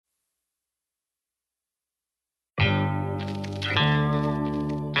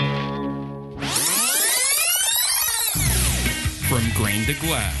Grain to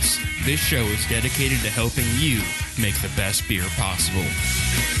Glass. This show is dedicated to helping you make the best beer possible.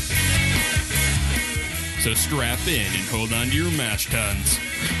 So strap in and hold on to your mash tuns.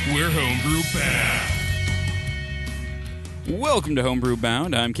 We're Homebrew Bound. Welcome to Homebrew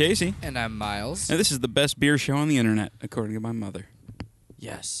Bound. I'm Casey. And I'm Miles. And this is the best beer show on the internet, according to my mother.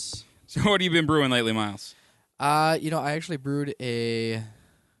 Yes. So what have you been brewing lately, Miles? I actually brewed a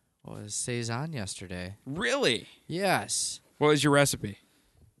Saison yesterday. Really? Yes. What was your recipe?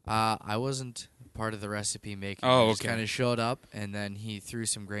 I wasn't part of the recipe making. Oh, I just okay. kind of showed up, and then he threw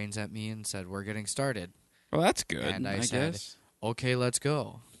some grains at me and said, "We're getting started." Well, that's good, And I said, guess. "Okay, let's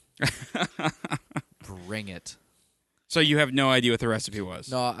go." Bring it. So you have no idea what the recipe was?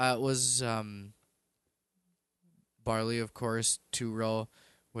 No, it was barley, of course, 2-row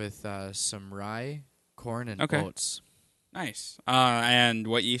with some rye, corn, and Okay. oats. Nice. And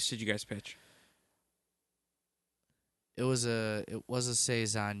what yeast did you guys pitch? It was a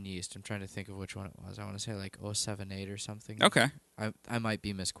Saison yeast. I'm trying to think of which one it was. I want to say like 078 or something. Okay. I might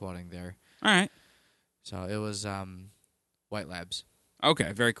be misquoting there. All right. So it was White Labs.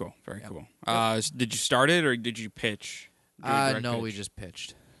 Okay, very cool. Very cool. Did you start it or did you pitch? No, we just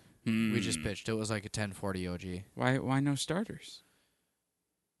pitched. Hmm. We just pitched. It was like a 1040 OG. Why no starters?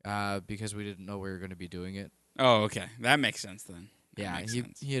 Because we didn't know we were going to be doing it. Oh, okay. That makes sense then. That Yeah, makes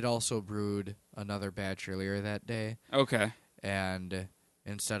sense. he had also brewed another batch earlier that day, Okay. and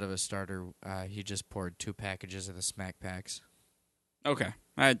instead of a starter, he just poured 2 packages of the Smack Packs. Okay.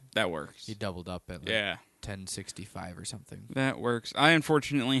 That works. He doubled up at like Yeah. 1065 or something. That works. I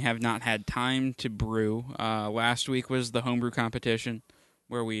unfortunately have not had time to brew. Last week was the homebrew competition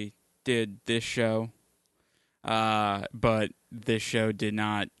where we did this show. But this show did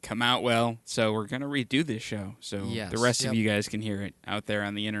not come out well, so we're going to redo this show. So Yes. the rest of you guys can hear it out there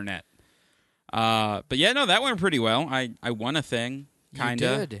on the internet. But yeah, no, that went pretty well. I won a thing. Kinda.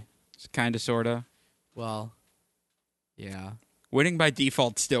 You did. Kinda, sorta. Well, yeah. Winning by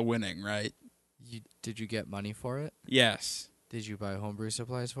default, still winning, right? Did you get money for it? Yes. Did you buy homebrew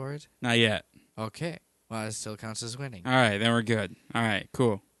supplies for it? Not yet. Okay. Well, it still counts as winning. All right, then we're good. All right,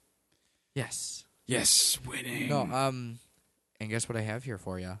 cool. Yes. Yes, winning. No, and guess what I have here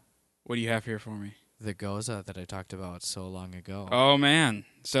for you? What do you have here for me? The Goza that I talked about so long ago. Oh, man.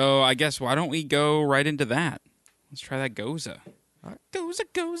 So I guess why don't we go right into that? Let's try that Goza. All right.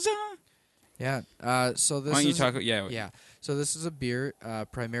 Goza. Yeah. So this Why don't you is talk? Yeah. yeah. So this is a beer,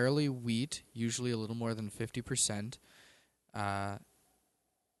 primarily wheat, usually a little more than 50%, and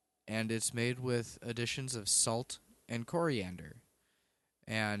it's made with additions of salt and coriander.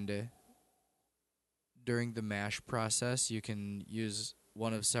 And during the mash process, you can use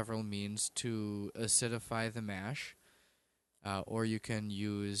one of several means to acidify the mash, or you can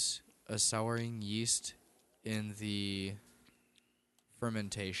use a souring yeast in the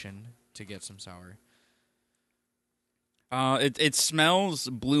fermentation to get some sour. It smells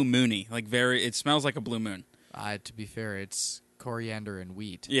blue moony, it smells like a blue moon. To be fair, it's coriander and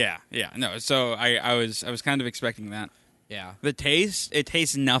wheat. Yeah. No, so I was kind of expecting that. Yeah. The taste, it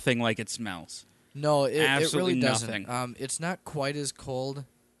tastes nothing like it smells. No, it Absolutely really doesn't. nothing. It's not quite as cold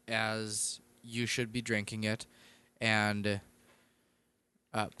as you should be drinking it, and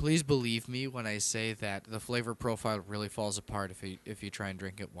please believe me when I say that the flavor profile really falls apart if you try and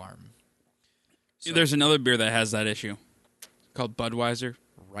drink it warm. So, There's another beer that has that issue called Budweiser.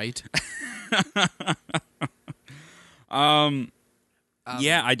 right?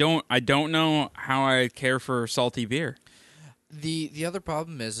 Yeah, I don't know how I care for salty beer. The other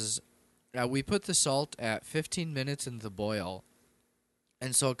problem is we put the salt at 15 minutes in the boil,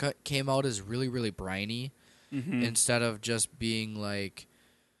 and so it came out as really, really briny instead of just being like...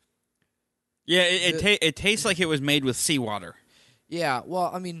 Yeah, it tastes like it was made with seawater. Yeah,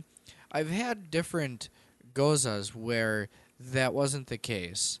 well, I mean, I've had different Gozas where that wasn't the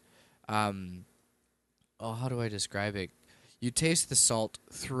case. How do I describe it? You taste the salt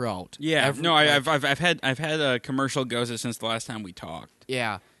throughout. Yeah, I've had a commercial Goza since the last time we talked.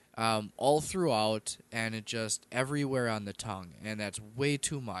 Yeah, all throughout, and it just everywhere on the tongue, and that's way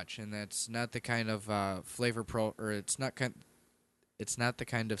too much, and that's not the kind of it's not the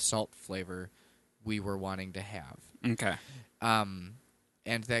kind of salt flavor we were wanting to have. Okay.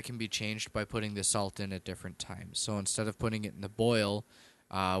 And that can be changed by putting the salt in at different times. So instead of putting it in the boil,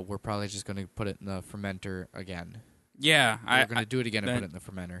 we're probably just going to put it in the fermenter again. Yeah, We're going to do it again and put it in the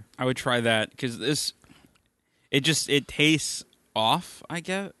fermenter. I would try that because it tastes off. I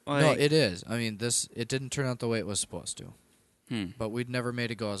get No, it is. I mean, it didn't turn out the way it was supposed to. But we'd never made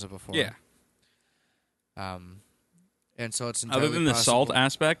a Goza before. Yeah. And so it's entirely other than the possible. salt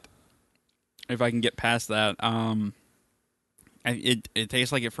aspect. If I can get past that, It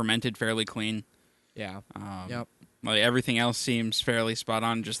tastes like it fermented fairly clean. Yeah. Yep. Like everything else seems fairly spot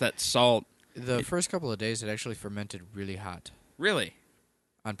on. Just that salt. The first couple of days, it actually fermented really hot Really?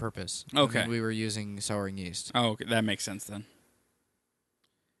 on purpose. Okay. I mean, we were using souring yeast. Oh, okay. That makes sense then.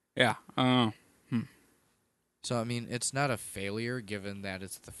 Yeah. So, I mean, it's not a failure given that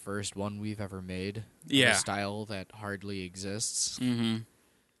it's the first one we've ever made. Of Yeah. a style that hardly exists. Mm-hmm.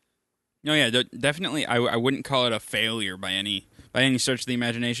 No, yeah, definitely. I wouldn't call it a failure by any stretch of the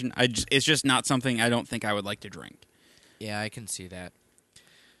imagination. It's just not something I don't think I would like to drink. Yeah, I can see that.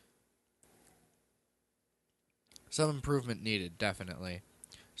 Some improvement needed, definitely.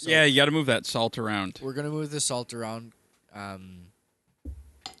 So Yeah, you got to move that salt around. we're going to move the salt around.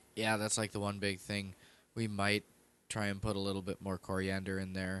 Yeah, that's like the one big thing. We might try and put a little bit more coriander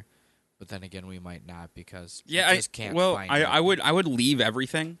in there, but then again, we might not because we just can't find it. I would leave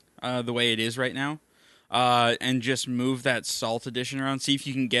everything the way it is right now, and just move that salt addition around. See if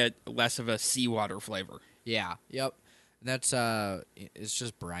you can get less of a seawater flavor. Yeah, yep. And that's it's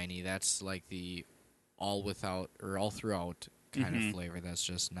just briny. That's like the all throughout kind of flavor. That's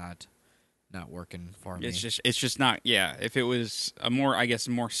just not working for me. It's just not. Yeah, if it was a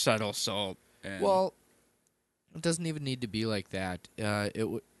more subtle salt. Well, it doesn't even need to be like that. It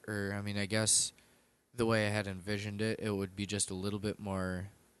would, or I mean, I guess the way I had envisioned it, it would be just a little bit more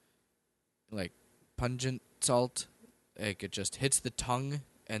like pungent salt. Like it just hits the tongue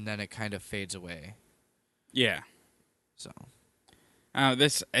and then it kind of fades away. Yeah. So. I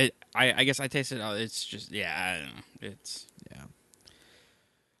guess I tasted it. It's just I don't know. It's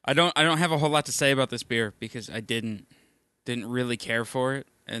I don't have a whole lot to say about this beer because I didn't really care for it,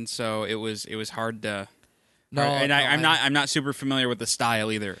 and so it was hard to. No, I'm not super familiar with the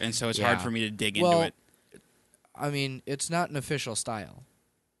style either, and so it's hard for me to dig into it. I mean, it's not an official style.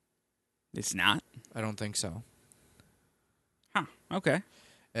 It's not? I don't think so. Huh. Okay.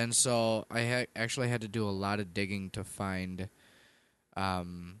 And so I actually had to do a lot of digging to find,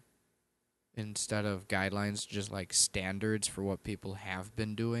 instead of guidelines, just like standards for what people have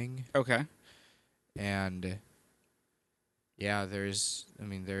been doing. Okay. And yeah, there's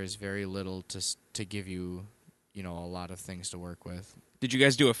very little to give you, a lot of things to work with. Did you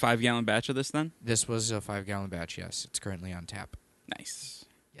guys do a 5-gallon batch of this then? This was a 5-gallon batch, yes. It's currently on tap. Nice.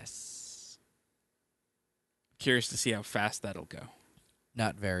 Yes. Curious to see how fast that'll go.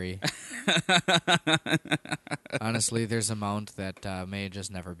 Not very. Honestly, there's an amount that may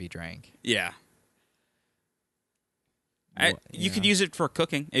just never be drank. Yeah. You could use it for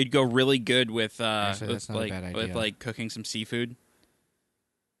cooking. It'd go really good with Actually, that's not a bad idea. with like cooking some seafood.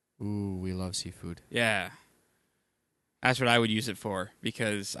 Ooh, we love seafood. Yeah. That's what I would use it for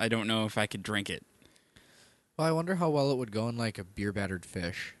because I don't know if I could drink it. Well, I wonder how well it would go in like a beer battered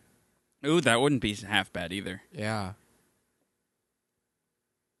fish. Ooh, that wouldn't be half bad either. Yeah.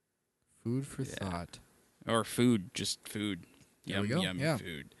 Food for thought. Or food, just food. There we Yum, go. yummy Yeah.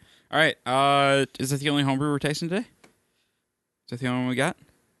 food. All right. Is that the only homebrew we're tasting today? Is that the only one we got?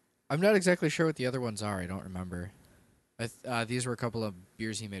 I'm not exactly sure what the other ones are. I don't remember. These were a couple of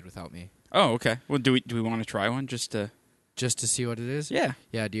beers he made without me. Oh, okay. Well, do we want to try one just to see what it is? Yeah.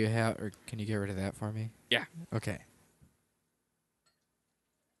 Yeah, do you have, or can you get rid of that for me? Yeah. Okay.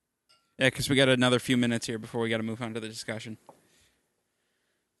 Yeah, because we got another few minutes here before we got to move on to the discussion.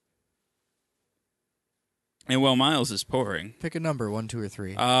 And while Miles is pouring, Pick a number, 1, 2, or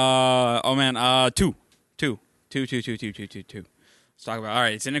 3. 2. Two. Let's talk about. All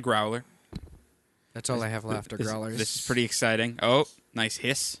right, it's in a growler. That's all I have left are growlers. This is pretty exciting. Oh, nice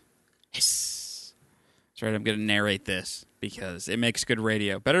hiss. Hiss. That's right, I'm going to narrate this because it makes good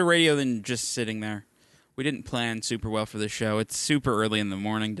radio. Better radio than just sitting there. We didn't plan super well for this show. It's super early in the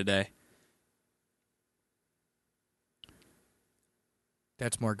morning today.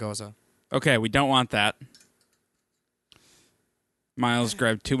 That's more Goza. Okay, we don't want that. Miles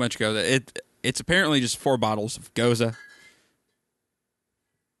grabbed too much Goza. It's apparently just 4 bottles of Goza.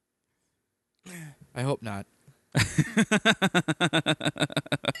 I hope not.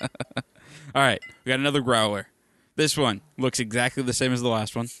 All right, we got another growler. This one looks exactly the same as the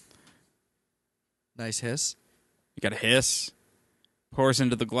last one. Nice hiss. You got a hiss. Pours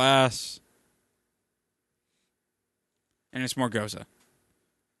into the glass. And it's more Goza.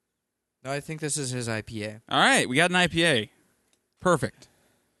 No, I think this is his IPA. All right, we got an IPA. Perfect.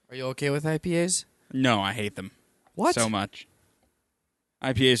 Are you okay with IPAs? No, I hate them. What? So much.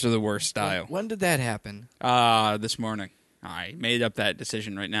 IPAs are the worst style. When did that happen? This morning. I made up that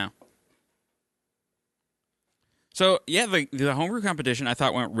decision right now. So, yeah, the homebrew competition I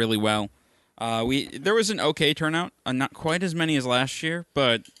thought went really well. There was an okay turnout, not quite as many as last year,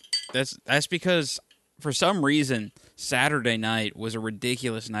 but that's because for some reason Saturday night was a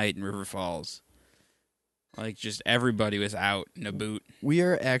ridiculous night in River Falls. Like, just everybody was out in a boot. We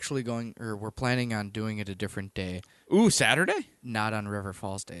are actually we're planning on doing it a different day, Ooh, Saturday? not on River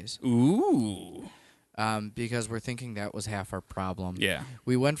Falls days. Ooh. Because we're thinking that was half our problem. Yeah.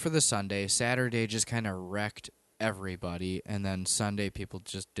 We went for the Sunday. Saturday just kind of wrecked everybody, and then Sunday people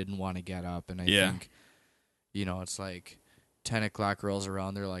just didn't want to get up. And I think, it's like 10 o'clock rolls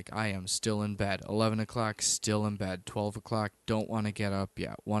around, they're like, I am still in bed. 11 o'clock, still in bed. 12 o'clock, don't want to get up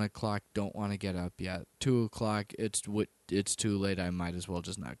yet. 1 o'clock, don't want to get up yet. 2 o'clock, it's too late, I might as well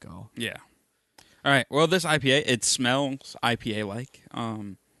just not go. Yeah. All right. Well, this IPA, it smells IPA-like.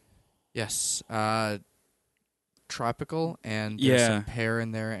 Yes. Tropical, and there's some pear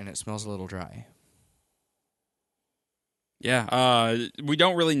in there, and it smells a little dry. Yeah. We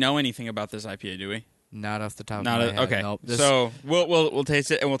don't really know anything about this IPA, do we? Not off the top of my head. Okay. Nope. So we'll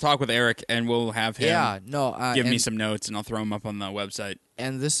taste it, and we'll talk with Eric, and we'll have him give me some notes, and I'll throw them up on the website.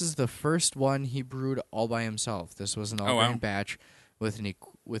 And this is the first one he brewed all by himself. This was an all-grain batch with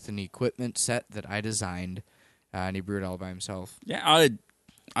an equipment set that I designed, and he brewed all by himself. Yeah,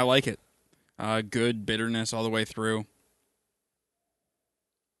 I like it. Good bitterness all the way through.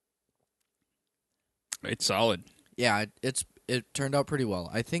 It's solid. Yeah, it turned out pretty well.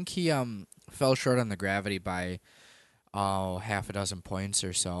 I think he fell short on the gravity by half a dozen points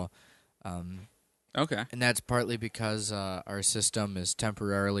or so. Okay. And that's partly because our system is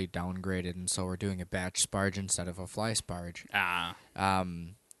temporarily downgraded, and so we're doing a batch sparge instead of a fly sparge.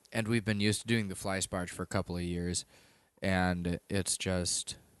 And we've been used to doing the fly sparge for a couple of years, and it's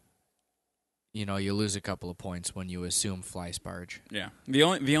just, you lose a couple of points when you assume fly sparge. Yeah. The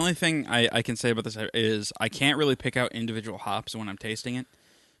only thing I can say about this is I can't really pick out individual hops when I'm tasting it.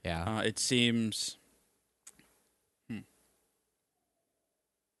 Yeah. It seems...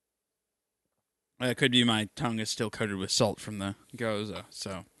 It could be my tongue is still coated with salt from the Goza,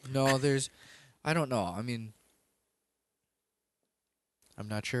 so... No, I don't know. I mean, I'm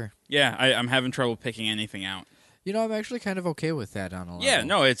not sure. Yeah, I'm having trouble picking anything out. I'm actually kind of okay with that on a level. Yeah,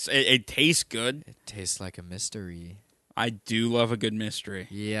 no, it tastes good. It tastes like a mystery. I do love a good mystery.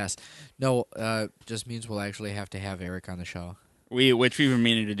 Yes. No, just means we'll actually have to have Eric on the show. Which we've been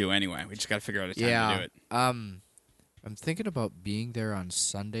meaning to do anyway. We just got to figure out a time to do it. I'm thinking about being there on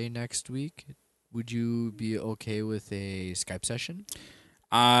Sunday next week. Would you be okay with a Skype session?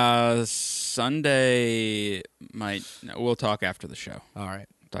 Sunday might... No, we'll talk after the show. All right.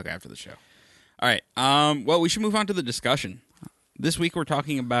 Talk after the show. All right. Well, we should move on to the discussion. This week we're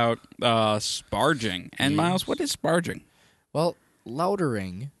talking about sparging. And Miles, what is sparging? Well,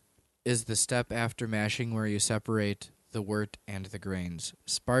 lautering is the step after mashing where you separate the wort and the grains.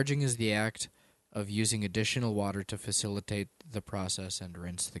 Sparging is the act of using additional water to facilitate the process and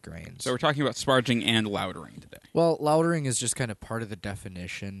rinse the grains. So we're talking about sparging and lautering today. Well, lautering is just kind of part of the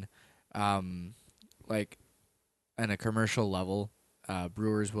definition. Like, on a commercial level,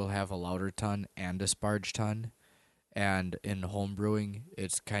 brewers will have a lauter ton and a sparge ton, and in home brewing,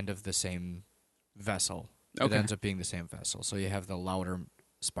 it's kind of the same vessel. Okay. It ends up being the same vessel. So you have the lauter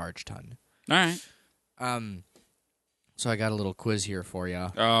sparge ton. All right. So I got a little quiz here for you.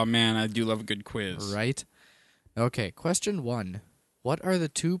 Oh, man, I do love a good quiz. Right? Okay, question 1. What are the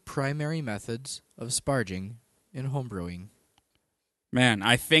two primary methods of sparging in homebrewing? Man,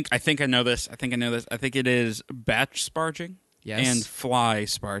 I think I know this. I think it is batch sparging and fly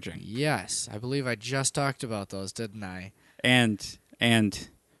sparging. Yes, I believe I just talked about those, didn't I? And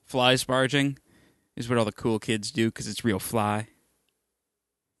fly sparging is what all the cool kids do because it's real fly.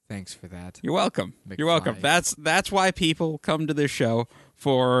 Thanks for that. You're welcome. McFly. You're welcome. That's why people come to this show,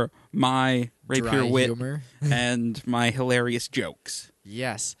 for my rapier wit humor and my hilarious jokes.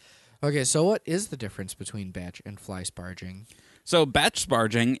 Yes. Okay, so what is the difference between batch and fly sparging? So batch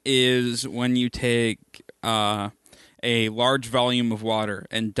sparging is when you take a large volume of water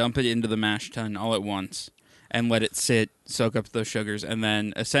and dump it into the mash tun all at once and let it sit, soak up those sugars, and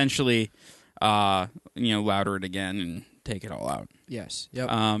then essentially lauter it again and take it all out. Yes. Yep.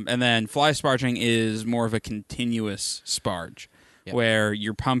 And then fly sparging is more of a continuous sparge, yep, where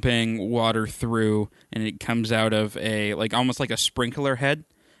you're pumping water through and it comes out of almost like a sprinkler head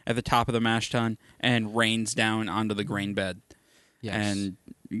at the top of the mash tun and rains down onto the grain bed. Yes.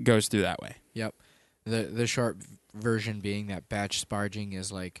 And goes through that way. Yep. The short version being that batch sparging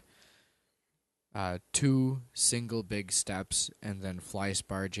is like 2 single big steps, and then fly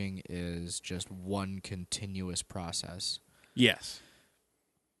sparging is just one continuous process. Yes.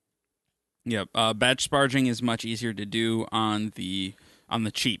 Yep. Batch sparging is much easier to do on the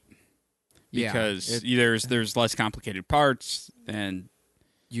cheap because there's less complicated parts, and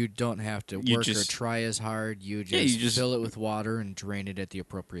You don't have to You work or just- try as hard. You Yeah, you just- fill it with water and drain it at the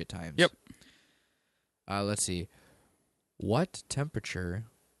appropriate times. Yep. Let's see. What temperature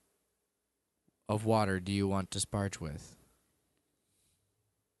of water do you want to sparge with?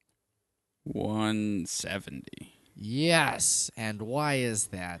 170. Yes. And why is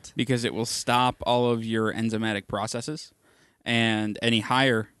that? Because it will stop all of your enzymatic processes, and any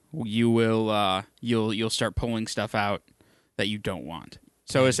higher, you will you'll start pulling stuff out that you don't want.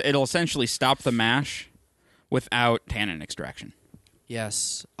 So it'll essentially stop the mash without tannin extraction.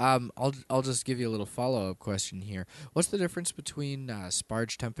 Yes. I'll just give you a little follow-up question here. What's the difference between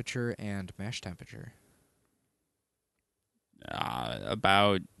sparge temperature and mash temperature?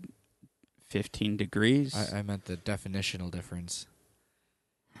 About 15 degrees. I meant the definitional difference.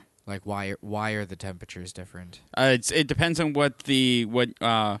 Like why are the temperatures different? It depends on what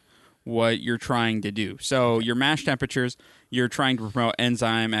you're trying to do. So your mash temperatures, you're trying to promote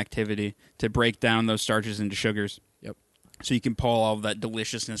enzyme activity to break down those starches into sugars. Yep. So you can pull all of that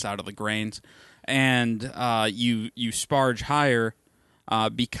deliciousness out of the grains, and you sparge higher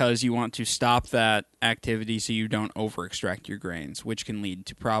because you want to stop that activity so you don't over extract your grains, which can lead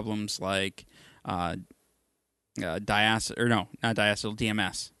to problems like DMS.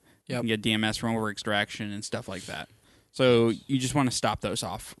 You Yep. can get DMS from over extraction and stuff like that. So you just want to stop those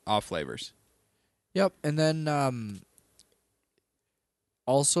off flavors. Yep, and then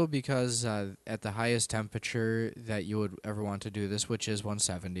also because at the highest temperature that you would ever want to do this, which is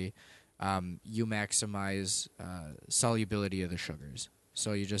 170, you maximize solubility of the sugars.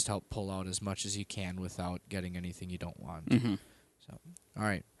 So you just help pull out as much as you can without getting anything you don't want. Mm-hmm. So, all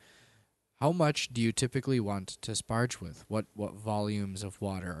right. How much do you typically want to sparge with? What volumes of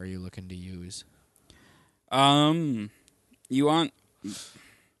water are you looking to use? You want...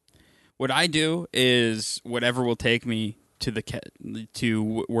 What I do is whatever will take me to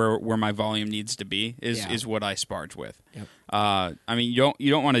to where my volume needs to be is what I sparge with. Yep. I mean, you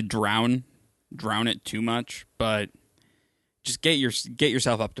don't want to drown it too much, but just get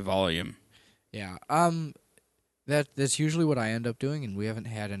yourself up to volume. Yeah. That's usually what I end up doing, and we haven't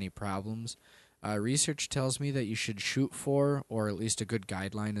had any problems. Research tells me that you should shoot for, or at least a good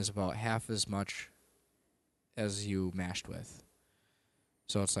guideline is about half as much as you mashed with.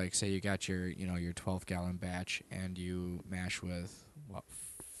 So it's like, say you got your 12-gallon batch, and you mash with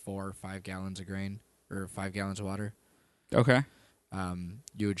 4 or 5 gallons of grain, or 5 gallons of water. Okay.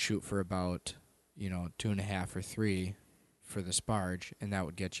 You would shoot for about 2.5 or 3 for the sparge, and that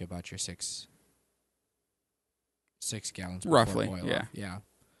would get you about your 6 gallons before Roughly, boil yeah. off. Yeah.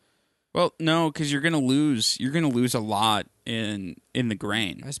 Well, no, because you're gonna lose a lot in the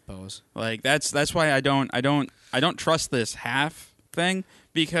grain. I suppose. Like that's why I don't trust this half thing,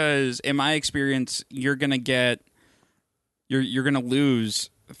 because in my experience you're gonna lose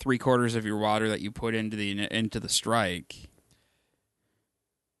 3/4 of your water that you put into the strike.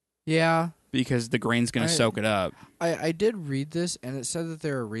 Yeah. Because the grain's gonna soak it up. I did read this, and it said that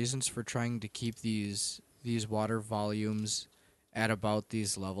there are reasons for trying to keep these water volumes at about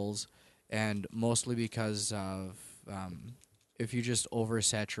these levels, and mostly because of if you just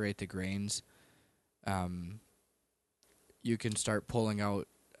oversaturate the grains, you can start pulling out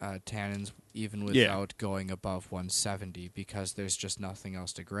tannins even without going above 170, because there's just nothing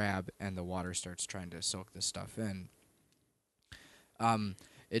else to grab, and the water starts trying to soak this stuff in.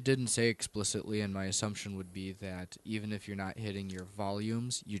 It didn't say explicitly, and my assumption would be that even if you're not hitting your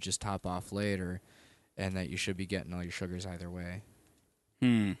volumes, you just top off later, and that you should be getting all your sugars either way.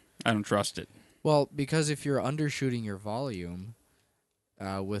 I don't trust it. Well, because if you're undershooting your volume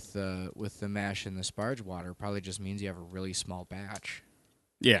with the mash and the sparge water, probably just means you have a really small batch.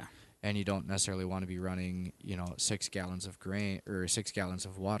 Yeah. And you don't necessarily want to be running, 6 gallons of grain or 6 gallons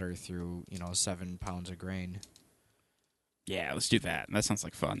of water through, 7 pounds of grain. Yeah, let's do that. That sounds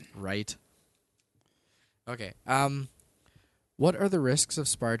like fun. Right. Okay. What are the risks of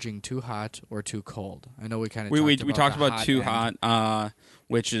sparging too hot or too cold? I know we kind of we talked about hot too end. hot,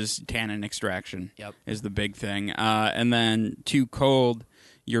 which is tannin extraction. Yep. Is the big thing, and then too cold.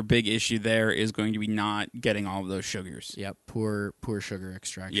 Your big issue there is going to be not getting all of those sugars. Yep. Poor sugar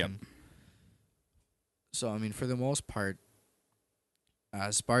extraction. Yep. So I mean, for the most part,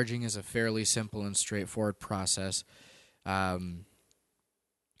 sparging is a fairly simple and straightforward process.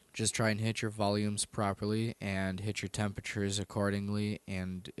 Just try and hit your volumes properly and hit your temperatures accordingly,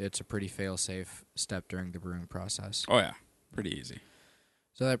 and it's a pretty fail-safe step during the brewing process. Oh yeah, pretty easy.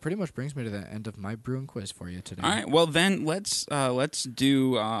 So that pretty much brings me to the end of my brewing quiz for you today. All right, well then let's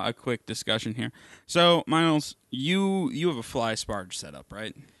do a quick discussion here. So Miles, you have a fly sparge set up,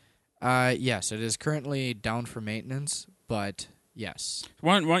 right? Yes, it is currently down for maintenance, but Yes.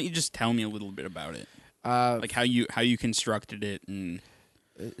 Why don't you just tell me a little bit about it, like how you constructed it and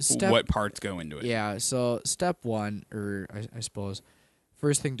what parts go into it? Yeah. So step one, or I suppose,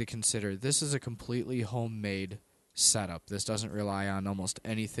 first thing to consider: this is a completely homemade setup. This doesn't rely on almost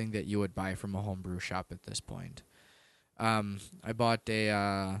anything that you would buy from a homebrew shop at this point. I bought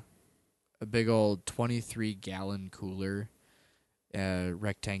a big old 23-gallon cooler,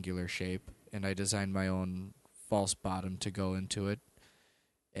 rectangular shape, and I designed my own false bottom to go into it.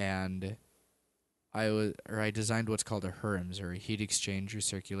 And I designed what's called a HERMS, or a heat exchange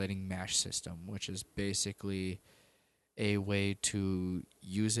recirculating mash system, which is basically a way to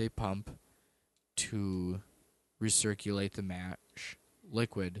use a pump to recirculate the mash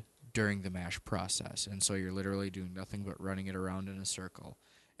liquid during the mash process. And so you're literally doing nothing but running it around in a circle.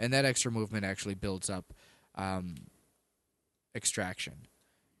 And that extra movement actually builds up extraction,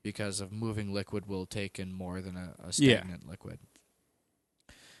 because of moving liquid will take in more than a stagnant liquid.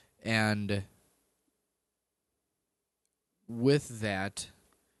 And with that,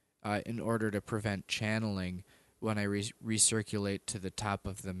 in order to prevent channeling, when I recirculate to the top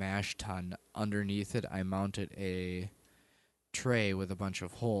of the mash tun, underneath it I mounted a tray with a bunch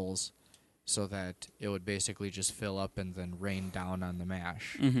of holes so that it would basically just fill up and then rain down on the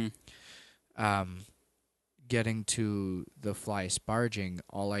mash. Mm-hmm. Getting to the fly sparging,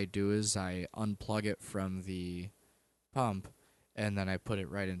 all I do is I unplug it from the pump, and then I put it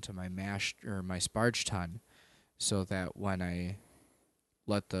right into my mash or my sparge tun, so that when I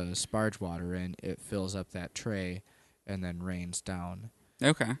let the sparge water in, it fills up that tray and then rains down.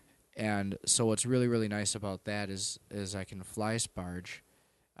 Okay. And so what's really, really nice about that is I can fly sparge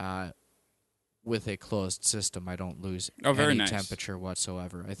with a closed system. I don't lose very any nice. temperature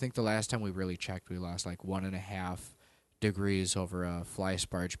whatsoever. I think the last time we really checked, we lost like 1.5 degrees over a fly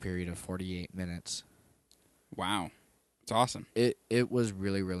sparge period of 48 minutes. Wow. It's awesome. It was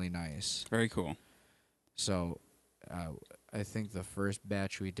really, really nice. Very cool. So I think the first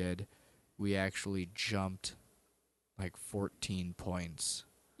batch we did, we actually jumped like 14 points.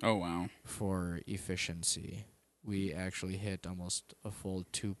 Oh, wow. For efficiency. We actually hit almost a full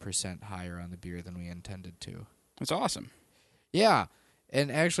 2% higher on the beer than we intended to. That's awesome. Yeah.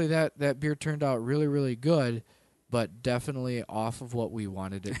 And actually that beer turned out really, really good, but definitely off of what we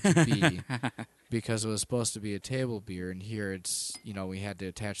wanted it to be. Because it was supposed to be a table beer, and here it's, we had to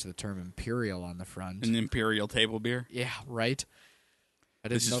attach the term imperial on the front. An imperial table beer? Yeah, right?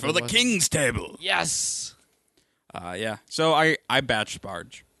 This is for the king's table. Yes! Yeah. So I batch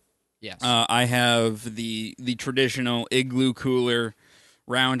sparge. Yes. I have the traditional igloo cooler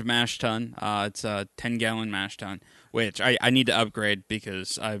round mash tun. It's a 10-gallon mash tun, which I need to upgrade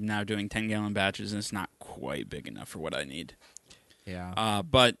because I'm now doing 10-gallon batches, and it's not quite big enough for what I need. Yeah.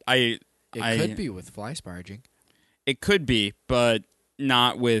 But It could be with fly sparging. It could be, but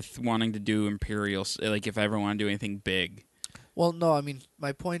not with wanting to do imperial, like if I ever want to do anything big. Well, no, I mean,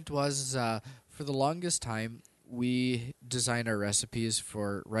 my point was, for the longest time, we design our recipes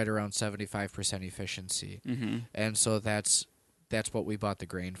for right around 75% efficiency. Mm-hmm. And so that's what we bought the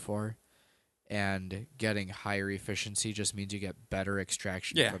grain for. And getting higher efficiency just means you get better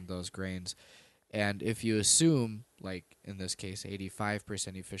extraction from those grains. And if you assume, like in this case,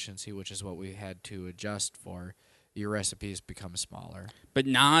 85% efficiency, which is what we had to adjust for, your recipes become smaller. But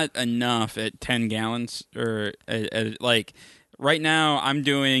not enough at 10 gallons, or like right now I'm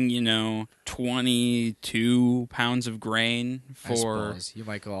doing, 22 pounds of grain for... I suppose. You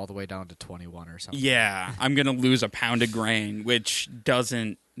might go all the way down to 21 or something. Yeah, I'm going to lose a pound of grain, which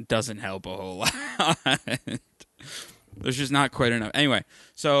doesn't help a whole lot. There's just not quite enough. Anyway,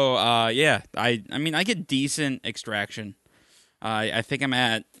 so, I get decent extraction. I think I'm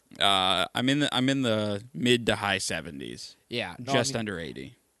at... I'm in the mid to high 70s. Yeah. No, just under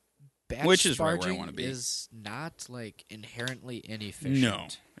 80. Batch which is right where I want to be. Is not like inherently inefficient. No,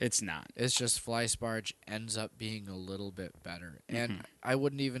 it's not. It's just fly sparge ends up being a little bit better. And I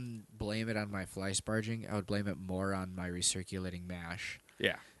wouldn't even blame it on my fly sparging. I would blame it more on my recirculating mash.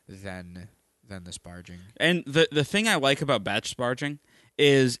 Yeah. Than the sparging. And the thing I like about batch sparging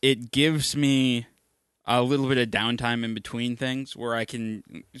is it gives me a little bit of downtime in between things where I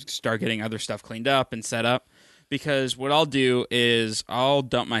can start getting other stuff cleaned up and set up. Because what I'll do is I'll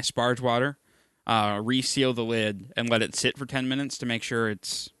dump my sparge water, reseal the lid, and let it sit for 10 minutes to make sure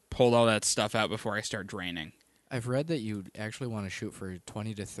it's pulled all that stuff out before I start draining. I've read that you actually want to shoot for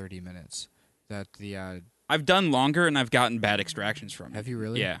 20 to 30 minutes. That the I've done longer, and I've gotten bad extractions from it. Have you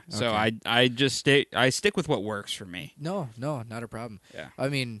really? Yeah. Okay. So I just stick with what works for me. No, not a problem. Yeah. I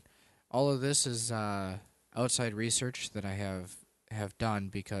mean, all of this is outside research that I have done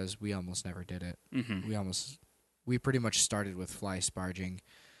because we almost never did it. Mm-hmm. We almost we pretty much started with fly sparging,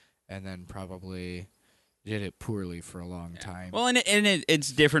 and then probably did it poorly for a long time. Well,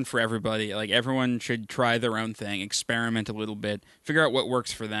 it's different for everybody. Like, everyone should try their own thing, experiment a little bit, figure out what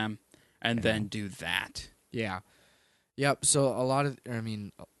works for them, and then do that. Yeah. Yep. So a lot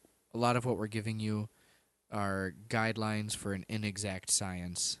of what we're giving you are guidelines for an inexact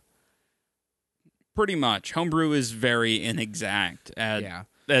science. Pretty much. Homebrew is very inexact at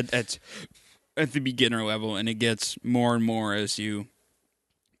the beginner level, and it gets more and more as you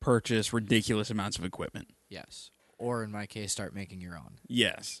purchase ridiculous amounts of equipment. Yes. Or in my case, start making your own.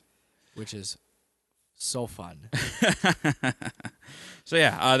 Yes. Which is so fun. So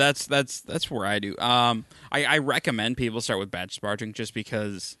yeah, that's where I do. I recommend people start with batch sparging just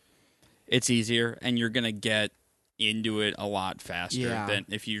because it's easier and you're gonna get into it a lot faster than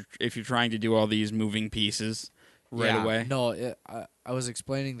if you're trying to do all these moving pieces away. No, I was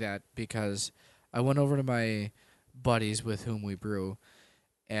explaining that because I went over to my buddies with whom we brew,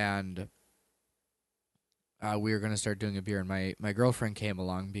 and we were going to start doing a beer, and my girlfriend came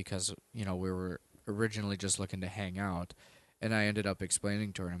along because, we were originally just looking to hang out, and I ended up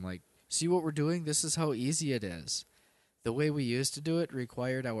explaining to her, and I'm like, see what we're doing? This is how easy it is. The way we used to do it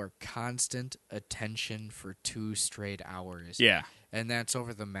required our constant attention for 2 straight hours. Yeah. And that's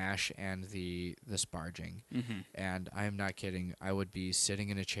over the mash and the sparging. Mm-hmm. And I am not kidding. I would be sitting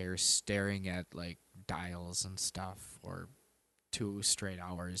in a chair staring at, like, dials and stuff for 2 straight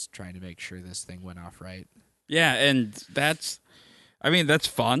hours trying to make sure this thing went off right. Yeah, and that's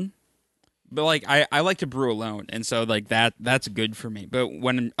fun. But, like, I like to brew alone, and so, like, that's good for me. But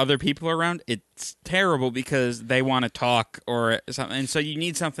when other people are around, it's terrible because they want to talk or something, and so you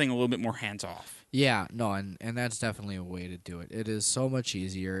need something a little bit more hands-off. Yeah, no, and that's definitely a way to do it. It is so much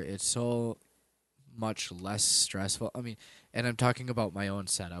easier. It's so much less stressful. I mean, and I'm talking about my own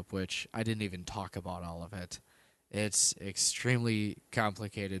setup, which I didn't even talk about all of it. It's extremely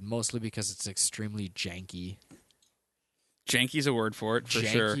complicated, mostly because it's extremely janky. Janky's a word for it, for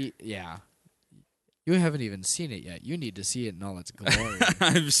sure. Yeah. You haven't even seen it yet. You need to see it in all its glory.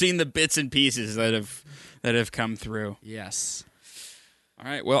 I've seen the bits and pieces that have come through. Yes. All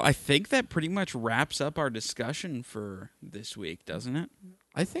right. Well, I think that pretty much wraps up our discussion for this week, doesn't it?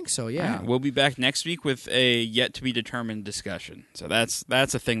 I think so, yeah. Right, we'll be back next week with a yet-to-be-determined discussion. So that's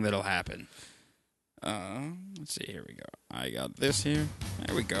a thing that'll happen. Let's see. Here we go. I got this here.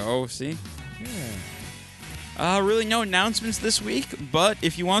 There we go. See? Yeah. Really no announcements this week, but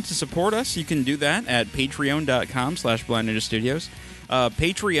if you want to support us, you can do that at patreon.com/blindninjastudios.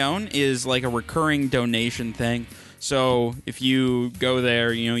 Patreon is like a recurring donation thing. So if you go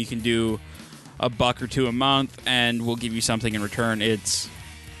there, you can do $1 or $2 a month, and we'll give you something in return. It's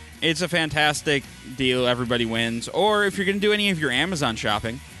a fantastic deal. Everybody wins. Or if you're going to do any of your Amazon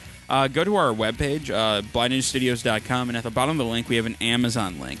shopping, go to our webpage, blindninjastudios.com, and at the bottom of the link, we have an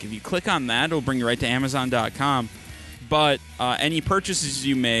Amazon link. If you click on that, it'll bring you right to Amazon.com. But any purchases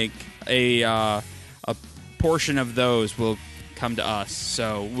you make, a portion of those will come to us.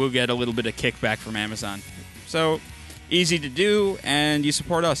 So we'll get a little bit of kickback from Amazon. So easy to do, and you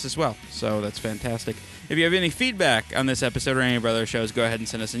support us as well. So that's fantastic. If you have any feedback on this episode or any of our other shows, go ahead and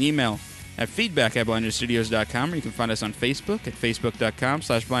send us an email at feedback@blindninjastudios.com, or you can find us on Facebook at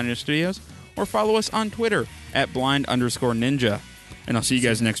facebook.com/blindninjastudios, or follow us on Twitter at blind_ninja. And I'll see you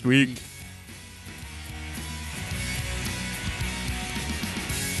guys next week.